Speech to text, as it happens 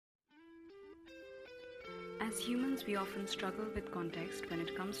As humans, we often struggle with context when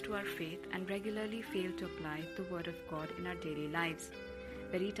it comes to our faith and regularly fail to apply the Word of God in our daily lives.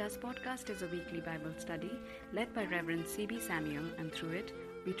 Veritas Podcast is a weekly Bible study led by Reverend C.B. Samuel, and through it,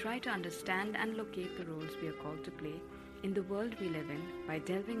 we try to understand and locate the roles we are called to play in the world we live in by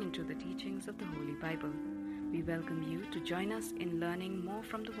delving into the teachings of the Holy Bible. We welcome you to join us in learning more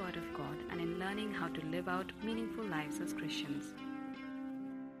from the Word of God and in learning how to live out meaningful lives as Christians.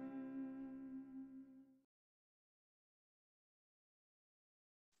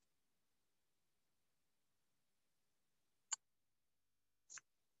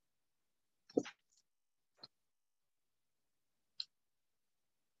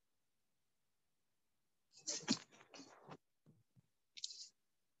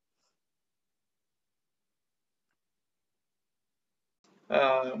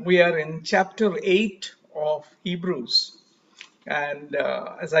 We are in chapter 8 of Hebrews. And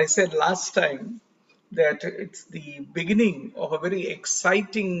as I said last time, that it's the beginning of a very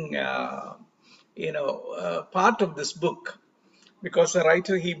exciting, part of this book, because the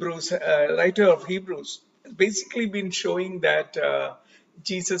writer of Hebrews, has basically been showing that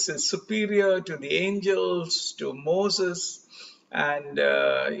Jesus is superior to the angels, to Moses, and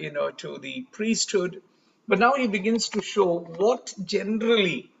to the priesthood. But now he begins to show what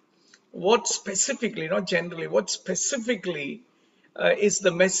specifically, not generally, what specifically is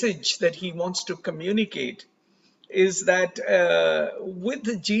the message that he wants to communicate is that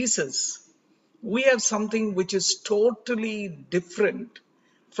with Jesus, we have something which is totally different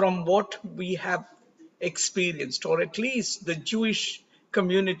from what we have experienced, or at least the Jewish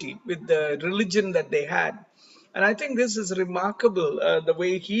community with the religion that they had. And I think this is remarkable, the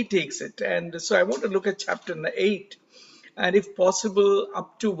way he takes it. And so I want to look at chapter 8, and if possible,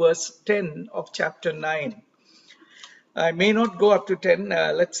 up to verse 10 of chapter 9. I may not go up to 10.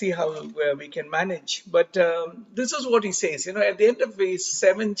 Let's see how we can manage. But this is what he says. At the end of his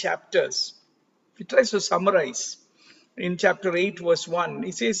 7 chapters, he tries to summarize in chapter 8, verse 1.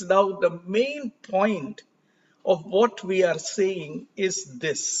 He says, now the main point of what we are saying is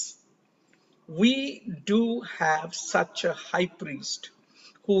this: we do have such a high priest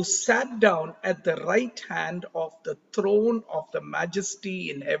who sat down at the right hand of the throne of the majesty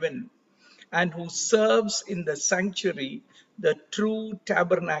in heaven, and who serves in the sanctuary, the true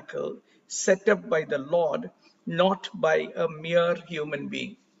tabernacle set up by the Lord, not by a mere human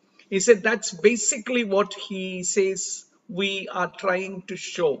being. He said that's basically what he says we are trying to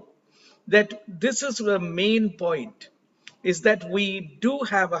show. That this is the main point, is that we do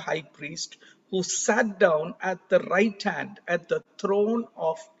have a high priest who sat down at the right hand at the throne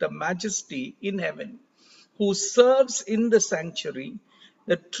of the majesty in heaven, who serves in the sanctuary,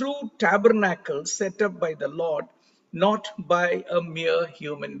 the true tabernacle set up by the Lord, not by a mere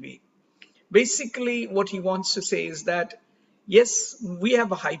human being. Basically, what he wants to say is that, yes, we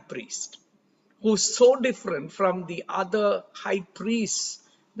have a high priest who's so different from the other high priests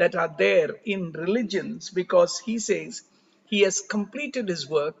that are there in religions, because he says he has completed his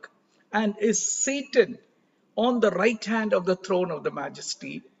work and is seated on the right hand of the throne of the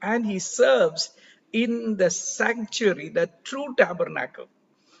majesty, and he serves in the sanctuary, the true tabernacle.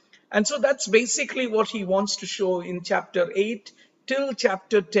 And so that's basically what he wants to show in chapter 8 till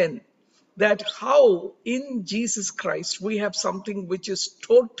chapter 10, that how in Jesus Christ we have something which is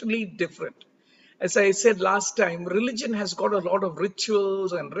totally different. As I said last time, religion has got a lot of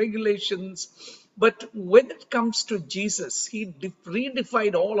rituals and regulations, but when it comes to Jesus, he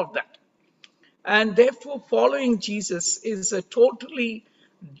redefined all of that. And therefore, following Jesus is a totally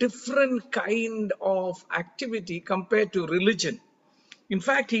different kind of activity compared to religion. In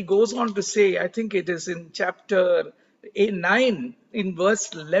fact, he goes on to say, I think it is in chapter 9, in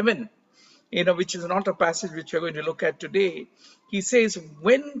verse 11, which is not a passage which we're going to look at today. He says,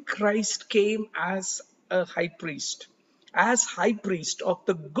 when Christ came as a high priest of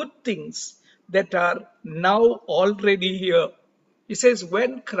the good things that are now already here. He says,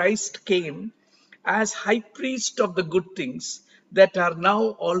 when Christ came as high priest of the good things that are now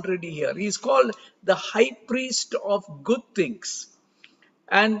already here. He's called the high priest of good things.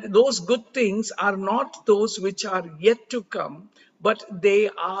 And those good things are not those which are yet to come, but they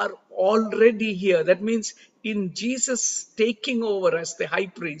are already here. That means in Jesus taking over as the high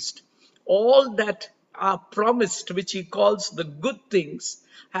priest, all that are promised, which he calls the good things,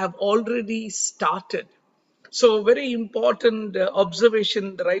 have already started. So, a very important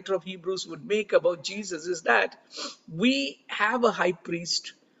observation the writer of Hebrews would make about Jesus is that we have a high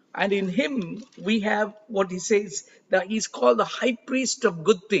priest, and in him we have what he says that he's called the high priest of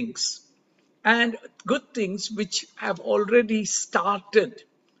good things, and good things which have already started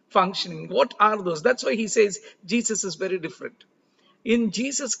functioning. What are those? That's why he says Jesus is very different. In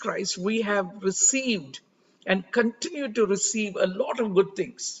Jesus Christ, we have received and continue to receive a lot of good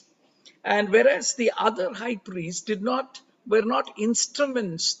things. And whereas the other high priests were not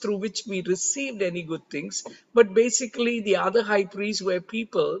instruments through which we received any good things, but basically the other high priests were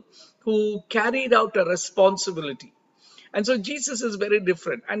people who carried out a responsibility. And so Jesus is very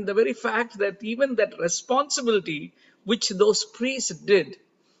different. And the very fact that even that responsibility which those priests did,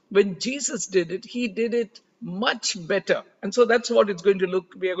 when Jesus did it, he did it much better. And so that's what we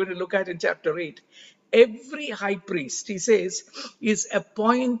are going to look at in chapter 8. Every high priest, he says, is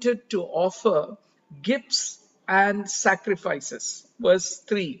appointed to offer gifts and sacrifices. Verse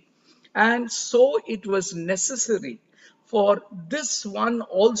 3. And so it was necessary for this one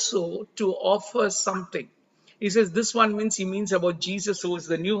also to offer something. He says this one means he means about Jesus, who is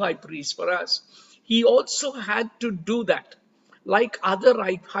the new high priest for us. He also had to do that, like other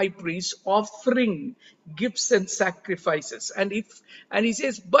high priests, offering gifts and sacrifices. And he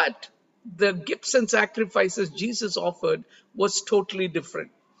says, but the gifts and sacrifices Jesus offered was totally different.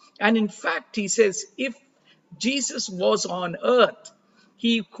 And in fact, he says, if Jesus was on earth,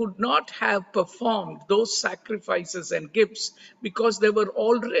 he could not have performed those sacrifices and gifts because there were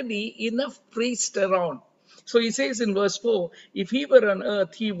already enough priests around. So he says in verse 4, if he were on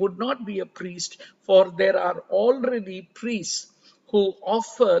earth, he would not be a priest, for there are already priests who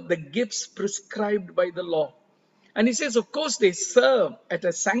offer the gifts prescribed by the law. And he says, of course, they serve at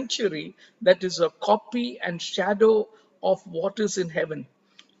a sanctuary that is a copy and shadow of what is in heaven.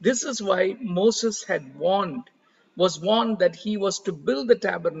 This is why Moses was warned that he was to build the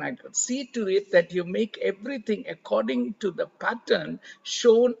tabernacle. See to it that you make everything according to the pattern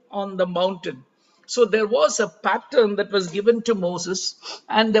shown on the mountain. So there was a pattern that was given to Moses,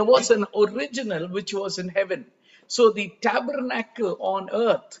 and there was an original which was in heaven. So the tabernacle on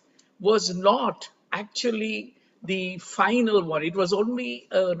earth was not actually the final one. It was only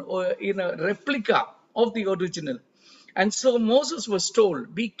in a replica of the original. And so Moses was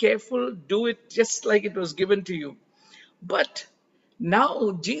told, be careful, do it just like it was given to you. But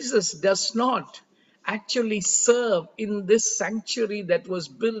now Jesus does not actually serve in this sanctuary that was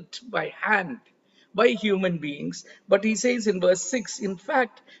built by hand, by human beings. But he says in verse 6, in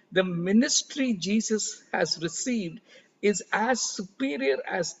fact, the ministry Jesus has received is as superior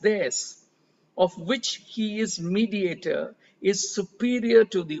as theirs, of which he is mediator, is superior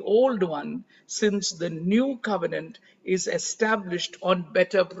to the old one, since the new covenant is established on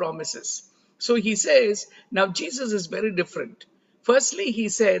better promises. So he says, now Jesus is very different. Firstly, he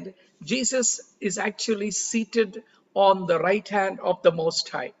said, Jesus is actually seated on the right hand of the Most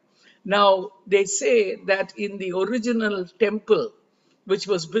High. Now, they say that in the original temple, which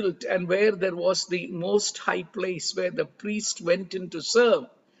was built and where there was the most high place where the priest went in to serve,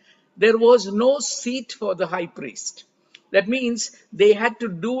 there was no seat for the high priest. That means they had to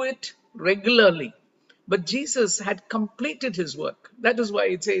do it regularly. But Jesus had completed his work. That is why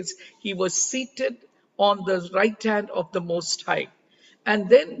it says he was seated on the right hand of the Most High. And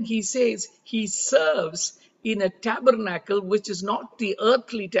then he says he serves in a tabernacle which is not the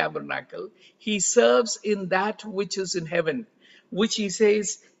earthly tabernacle. He serves in that which is in heaven, which he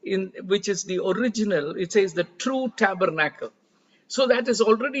says which is the original. It says the true tabernacle. So that is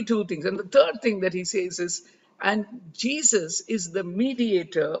already two things. And the third thing that he says is, and Jesus is the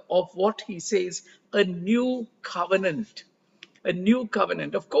mediator of what he says, a new covenant. A new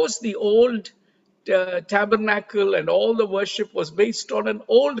covenant. Of course, the old tabernacle and all the worship was based on an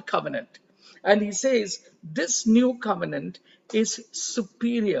old covenant. And he says, this new covenant is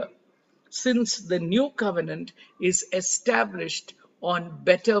superior, since the new covenant is established on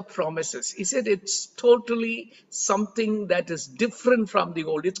better promises. He said it's totally something that is different from the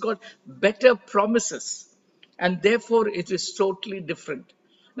old. It's got better promises, and therefore it is totally different.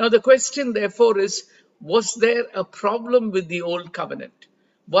 Now, the question, therefore, is, was there a problem with the old covenant?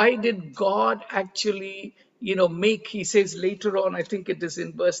 Why did God actually, he says later on, I think it is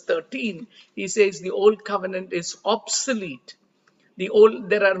in verse 13, he says the old covenant is obsolete.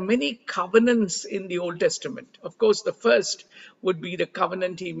 There are many covenants in the Old Testament. Of course, the first would be the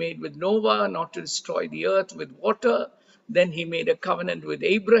covenant he made with Noah not to destroy the earth with water. Then he made a covenant with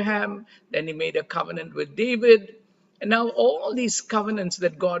Abraham. Then he made a covenant with David. And now all these covenants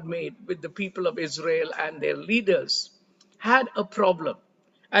that God made with the people of Israel and their leaders had a problem.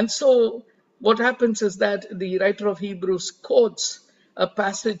 And so what happens is that the writer of Hebrews quotes a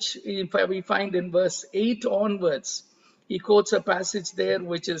passage we find in verse 8 onwards. He quotes a passage there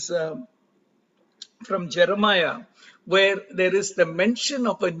which is from Jeremiah, where there is the mention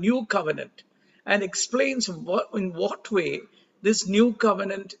of a new covenant, and explains in what way This new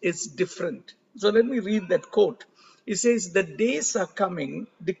covenant is different. So let me read that quote. It says, "The days are coming,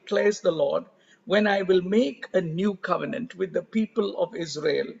 declares the Lord, when I will make a new covenant with the people of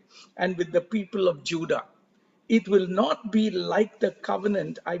Israel and with the people of Judah. It will not be like the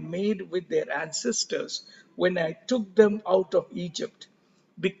covenant I made with their ancestors when I took them out of Egypt,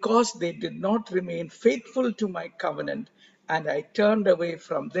 because they did not remain faithful to my covenant, and I turned away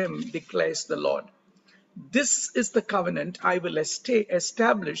from them, declares the Lord. This is the covenant I will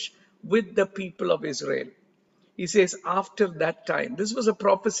establish with the people of Israel." He says, after that time. This was a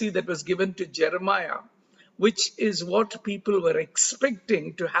prophecy that was given to Jeremiah, which is what people were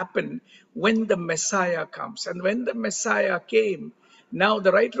expecting to happen when the Messiah comes. And when the Messiah came, now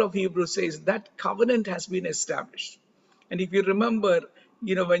the writer of Hebrews says that covenant has been established. And if you remember,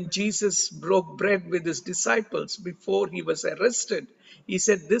 when Jesus broke bread with his disciples before he was arrested, he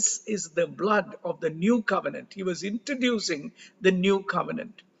said, "This is the blood of the new covenant." He was introducing the new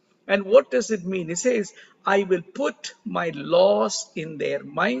covenant. And what does it mean? He says, "I will put my laws in their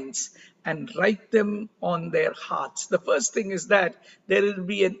minds and write them on their hearts." The first thing is that there will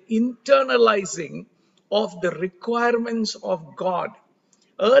be an internalizing of the requirements of God.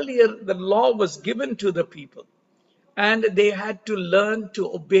 Earlier, the law was given to the people and they had to learn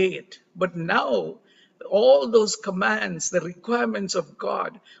to obey it. But now, all those commands, the requirements of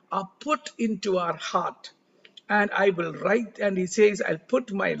God, are put into our heart. And I will write, and he says, "I'll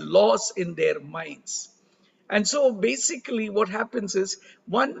put my laws in their minds." And so basically, what happens is,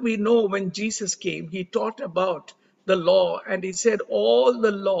 one, we know when Jesus came, he taught about the law, and he said, all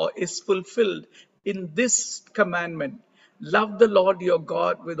the law is fulfilled in this commandment: love the Lord your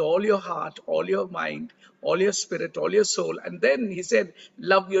God with all your heart, all your mind, all your spirit, all your soul. And then he said,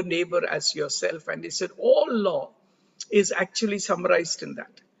 love your neighbor as yourself. And he said, all law is actually summarized in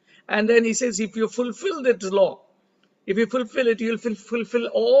that. And then he says, if you fulfill that law, if you fulfill it, you'll fulfill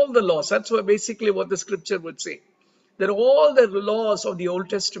all the laws. That's basically what the scripture would say. That all the laws of the Old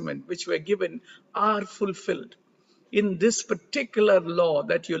Testament which were given are fulfilled in this particular law,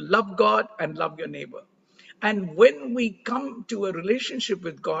 that you love God and love your neighbor. And when we come to a relationship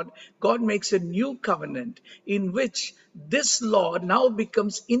with God, God makes a new covenant in which this law now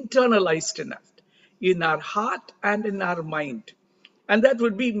becomes internalized in our heart and in our mind. And that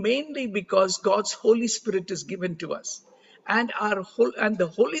would be mainly because God's Holy Spirit is given to us. And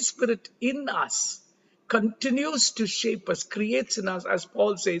the Holy Spirit in us continues to shape us, creates in us, as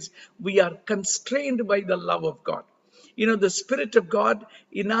Paul says, we are constrained by the love of God. The Spirit of God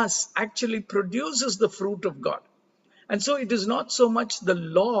in us actually produces the fruit of God. And so it is not so much the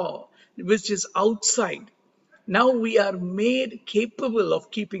law which is outside. Now we are made capable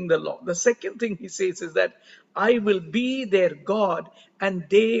of keeping the law. The second thing he says is that I will be their God and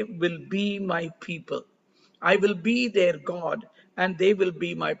they will be my people. I will be their God and they will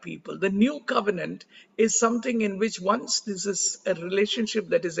be my people. The new covenant is something in which, once this is a relationship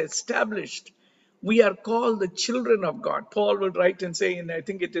that is established, we are called the children of God. Paul will write and say, I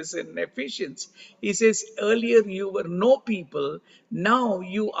think it is in Ephesians, he says, earlier you were no people, now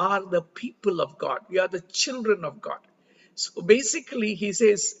you are the people of God. You are the children of God. So basically, he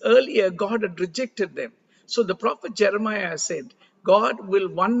says, earlier God had rejected them. So the prophet Jeremiah said, God will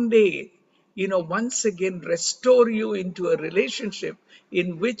one day, once again restore you into a relationship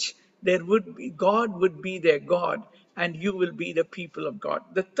in which God would be their God and you will be the people of God.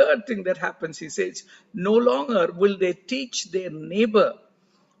 The third thing that happens, he says, no longer will they teach their neighbor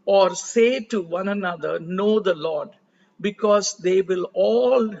or say to one another, know the Lord, because they will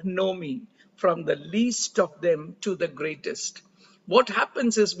all know me, from the least of them to the greatest. What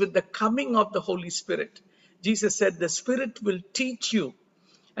happens is, with the coming of the Holy Spirit, Jesus said, the Spirit will teach you.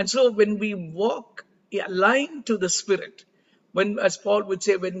 And so when we walk aligned to the Spirit, as Paul would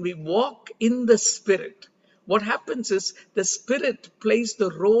say, when we walk in the Spirit, what happens is the Spirit plays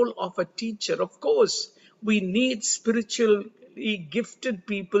the role of a teacher. Of course, we need spiritually gifted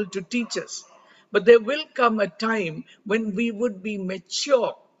people to teach us. But there will come a time when we would be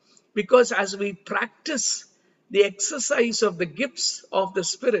mature, because as we practice the exercise of the gifts of the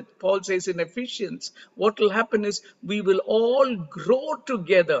Spirit, Paul says in Ephesians, what will happen is we will all grow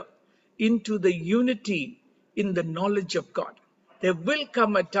together into the unity in the knowledge of God. There will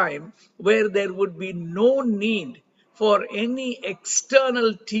come a time where there would be no need for any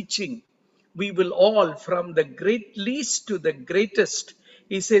external teaching. We will all, from the least to the greatest,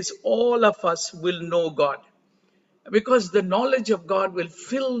 he says, all of us will know God, because the knowledge of God will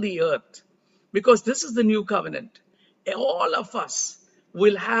fill the earth. Because this is the new covenant. All of us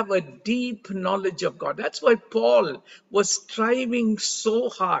will have a deep knowledge of God. That's why Paul was striving so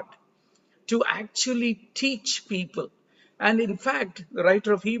hard to actually teach people. And in fact, the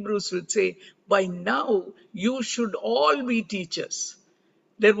writer of Hebrews would say, by now you should all be teachers.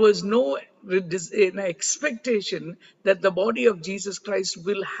 There was no expectation that the body of Jesus Christ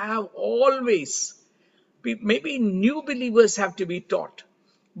will have always. Maybe new believers have to be taught,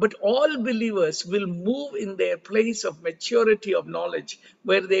 but all believers will move in their place of maturity of knowledge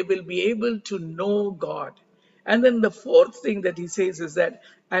where they will be able to know God. And then the fourth thing that he says is that,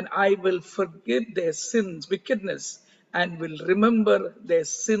 and I will forgive their sins, wickedness, and will remember their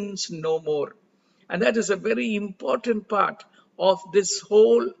sins no more. And that is a very important part of this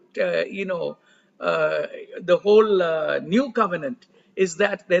whole, uh, the whole new covenant is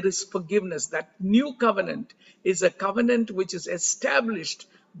that there is forgiveness. That new covenant is a covenant which is established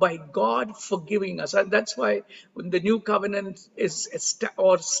by God forgiving us. And that's why when the new covenant is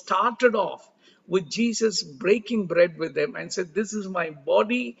or started off with Jesus breaking bread with them and said, this is my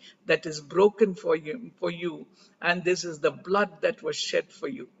body that is broken for you, and this is the blood that was shed for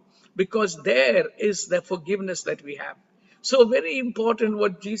you, because there is the forgiveness that we have. So, very important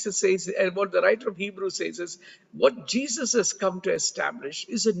what Jesus says, and what the writer of Hebrews says is what Jesus has come to establish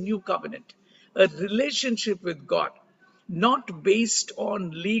is a new covenant, a relationship with God, not based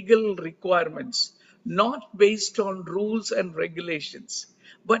on legal requirements, not based on rules and regulations,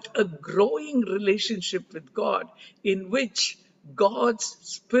 but a growing relationship with God in which God's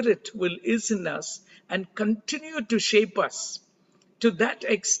Spirit will is in us and continue to shape us to that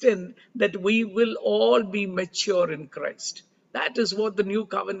extent that we will all be mature in Christ. That is what the new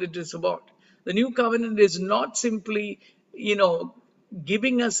covenant is about. The new covenant is not simply,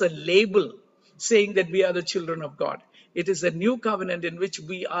 giving us a label saying that we are the children of God. It is a new covenant in which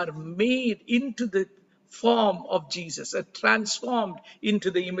we are made into the form of Jesus, transformed into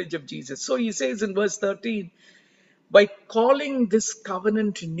the image of Jesus. So he says in verse 13, by calling this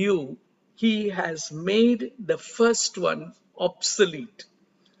covenant new, he has made the first one obsolete.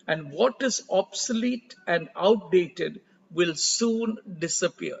 And what is obsolete and outdated will soon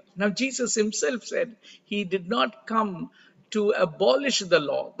disappear. Now, Jesus himself said he did not come to abolish the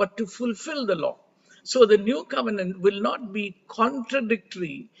law, but to fulfill the law. So, the new covenant will not be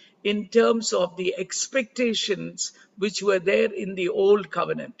contradictory in terms of the expectations which were there in the old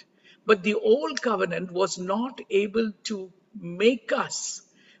covenant. But the old covenant was not able to make us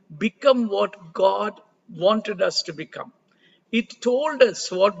become what God wanted us to become. It told us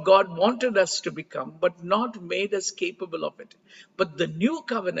what God wanted us to become, but not made us capable of it. But the new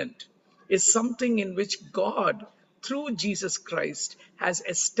covenant is something in which God, through Jesus Christ, has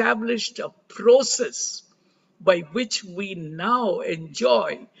established a process by which we now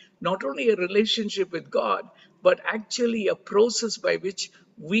enjoy not only a relationship with God, but actually a process by which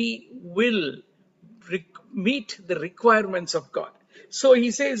we will meet the requirements of God. So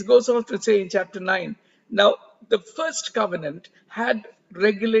he says, goes on to say in chapter 9, now the first covenant had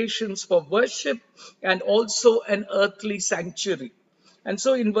regulations for worship and also an earthly sanctuary. And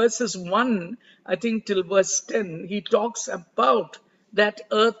so in verses 1, I think till verse 10, he talks about that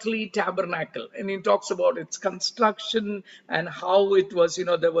earthly tabernacle, and he talks about its construction and how it was,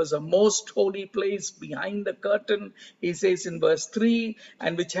 there was a most holy place behind the curtain. He says in verse 3,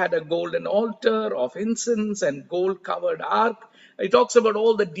 and which had a golden altar of incense and gold covered ark. He talks about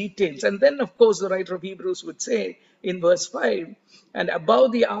all the details. And then, of course, the writer of Hebrews would say in verse 5, and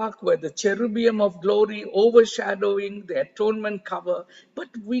above the ark were the cherubim of glory overshadowing the atonement cover. But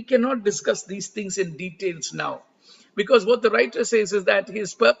we cannot discuss these things in details now, because what the writer says is that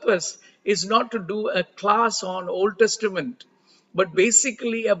his purpose is not to do a class on Old Testament, but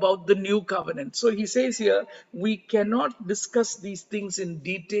basically about the new covenant. So he says here, we cannot discuss these things in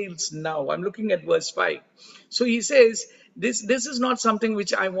details now. I'm looking at verse 5. So he says, this is not something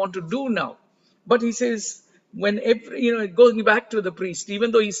which I want to do now. But he says, going back to the priest,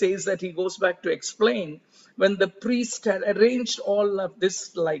 even though he says that he goes back to explain, when the priest had arranged all of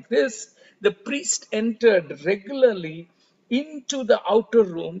this like this, the priest entered regularly into the outer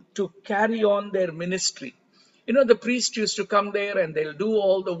room to carry on their ministry. The priest used to come there and they'll do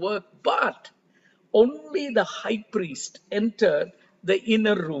all the work, but only the high priest entered the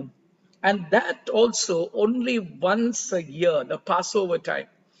inner room. And that also only once a year, the Passover time,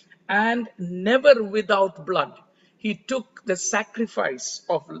 and never without blood. He took the sacrifice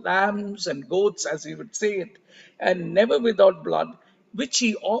of lambs and goats, as he would say it, and never without blood, which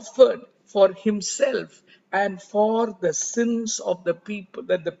he offered for himself and for the sins of the people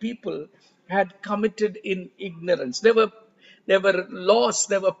that the people had committed in ignorance. There were laws,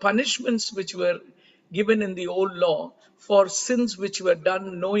 there were punishments which were given in the old law for sins which were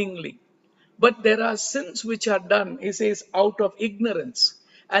done knowingly. But there are sins which are done, he says, out of ignorance.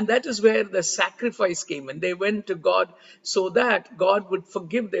 And that is where the sacrifice came, and they went to God so that God would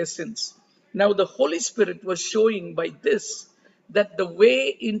forgive their sins. Now, the Holy Spirit was showing by this that the way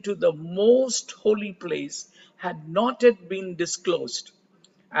into the most holy place had not yet been disclosed,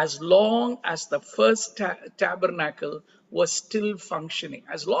 as long as the first tabernacle was still functioning.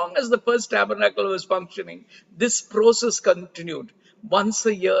 As long as the first tabernacle was functioning, this process continued. Once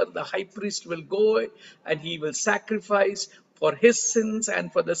a year, the high priest will go and he will sacrifice for his sins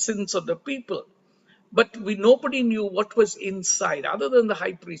and for the sins of the people. But nobody knew what was inside other than the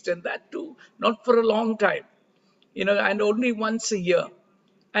high priest, and that too, not for a long time, and only once a year.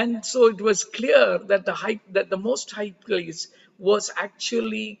 And so it was clear that the most high place was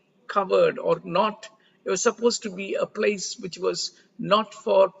actually covered or not. It was supposed to be a place which was not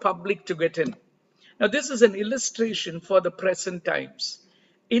for public to get in. Now, this is an illustration for the present times,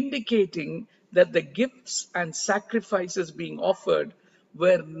 indicating that the gifts and sacrifices being offered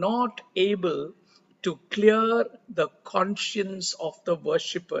were not able to clear the conscience of the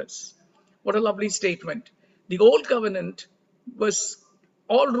worshippers. What a lovely statement. The old covenant was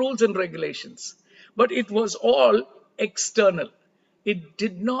all rules and regulations, but it was all external. It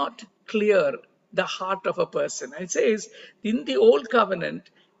did not clear the heart of a person. It says in the old covenant,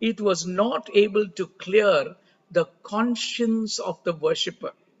 it was not able to clear the conscience of the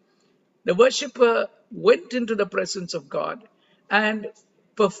worshipper. The worshipper went into the presence of God and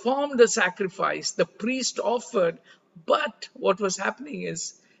performed the sacrifice the priest offered, but what was happening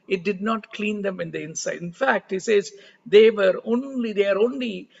is it did not clean them in the inside. In fact, he says they are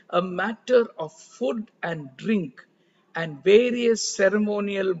only a matter of food and drink and various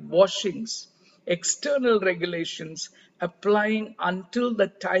ceremonial washings, external regulations applying until the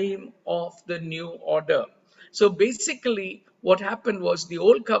time of the new order. So basically, what happened was the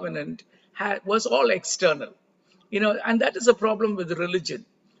old covenant was all external, and that is a problem with religion.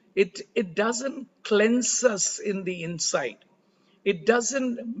 It doesn't cleanse us in the inside. It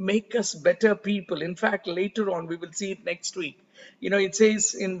doesn't make us better people. In fact, later on, we will see it next week. It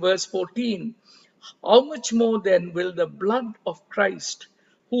says in verse 14, how much more then will the blood of Christ,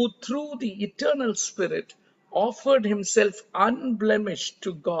 who through the eternal Spirit offered himself unblemished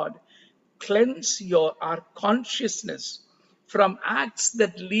to God, cleanse our consciousness from acts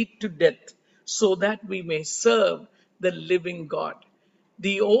that lead to death, so that we may serve the living God.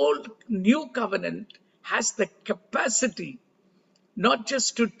 The old new covenant has the capacity not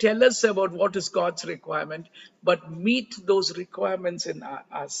just to tell us about what is God's requirement, but meet those requirements in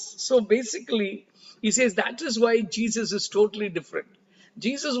us. So basically, he says that is why Jesus is totally different.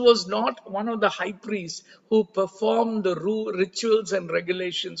 Jesus was not one of the high priests who performed the rituals and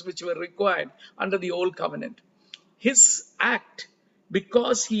regulations which were required under the old covenant. His act,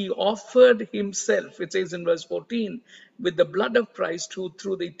 because he offered himself, it says in verse 14, with the blood of Christ, who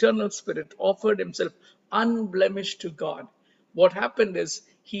through the eternal Spirit offered himself unblemished to God. What happened is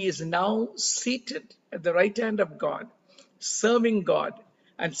he is now seated at the right hand of God, serving God,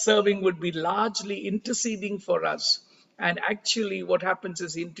 and serving would be largely interceding for us. And actually, what happens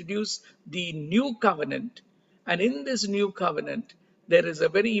is he introduced the new covenant, and in this new covenant, there is a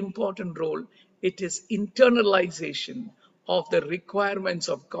very important role. It is internalization of the requirements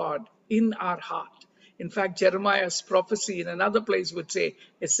of God in our heart. In fact, Jeremiah's prophecy in another place would say,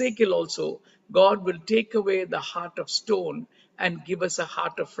 Ezekiel also, God will take away the heart of stone and give us a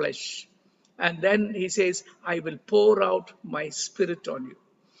heart of flesh. And then he says, I will pour out my spirit on you.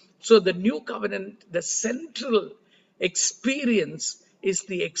 So the new covenant, the central experience is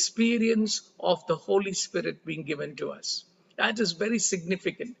the experience of the Holy Spirit being given to us. That is very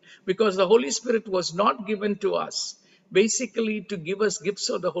significant because the Holy Spirit was not given to us basically to give us gifts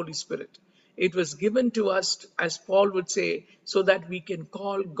of the Holy Spirit. It was given to us, as Paul would say, so that we can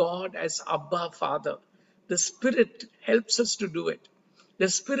call God as Abba Father. The Spirit helps us to do it. The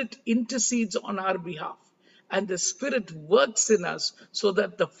Spirit intercedes on our behalf, and the Spirit works in us so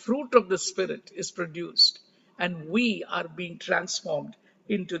that the fruit of the Spirit is produced, and we are being transformed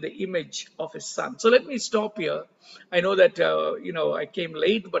into the image of His Son. So let me stop here. I know that I came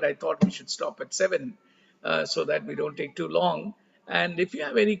late, but I thought we should stop at 7 so that we don't take too long. And if you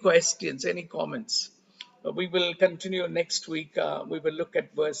have any questions, any comments, we will continue next week. We will look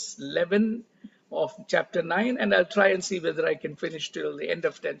at verse 11 of chapter 9, and I'll try and see whether I can finish till the end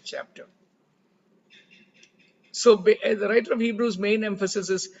of 10th chapter. So the writer of Hebrews' main emphasis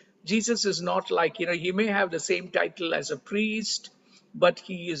is Jesus is not like, he may have the same title as a priest, but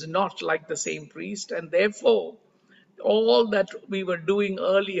he is not like the same priest. And therefore, all that we were doing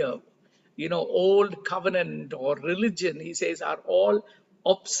earlier, old covenant or religion, he says, are all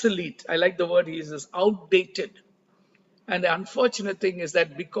obsolete. I like the word he uses, outdated. And the unfortunate thing is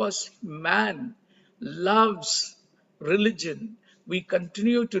that because man loves religion, we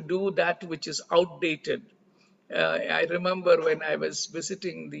continue to do that which is outdated. I remember when I was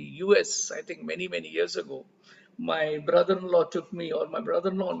visiting the US, I think many, many years ago, my brother-in-law took me, or my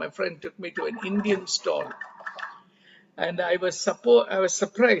brother-in-law and my friend took me to an Indian stall. And I was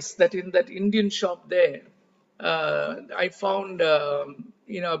surprised that in that Indian shop there, I found a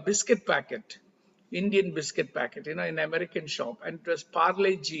biscuit packet, Indian biscuit packet, in American shop, and it was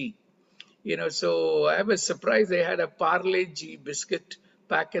Parle G. So I was surprised they had a Parle G biscuit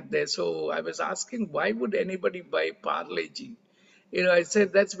packet there. So I was asking, why would anybody buy Parle G? I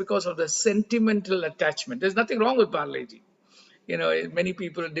said that's because of the sentimental attachment. There's nothing wrong with Parle G. Many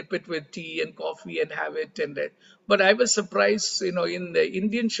people dip it with tea and coffee and have it, and but I was surprised, in the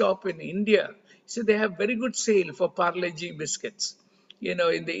Indian shop in India, so they have very good sale for Parle G biscuits, in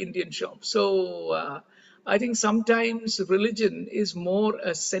the Indian shop. So I think sometimes religion is more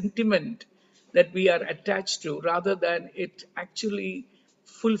a sentiment that we are attached to, rather than it actually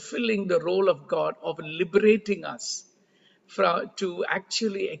fulfilling the role of God of liberating us to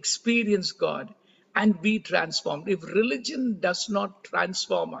actually experience God and be transformed. If religion does not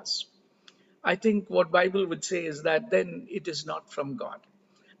transform us, I think what Bible would say is that then it is not from God.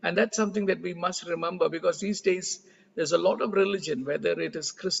 And that's something that we must remember, because these days there's a lot of religion, whether it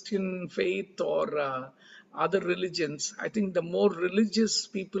is Christian faith or other religions. I think the more religious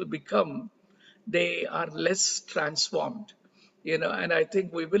people become, they are less transformed. And I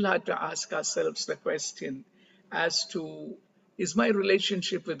think we will have to ask ourselves the question as to, is my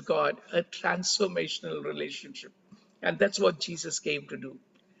relationship with God a transformational relationship? And that's what Jesus came to do.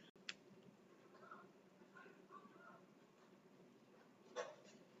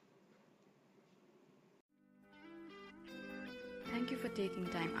 Thank you for taking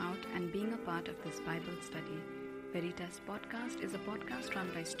time out and being a part of this Bible study. Veritas Podcast is a podcast run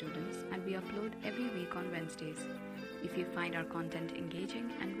by students, and we upload every week on Wednesdays. If you find our content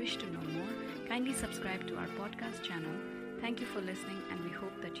engaging and wish to know more, kindly subscribe to our podcast channel. Thank you for listening, and we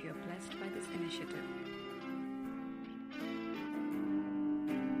hope that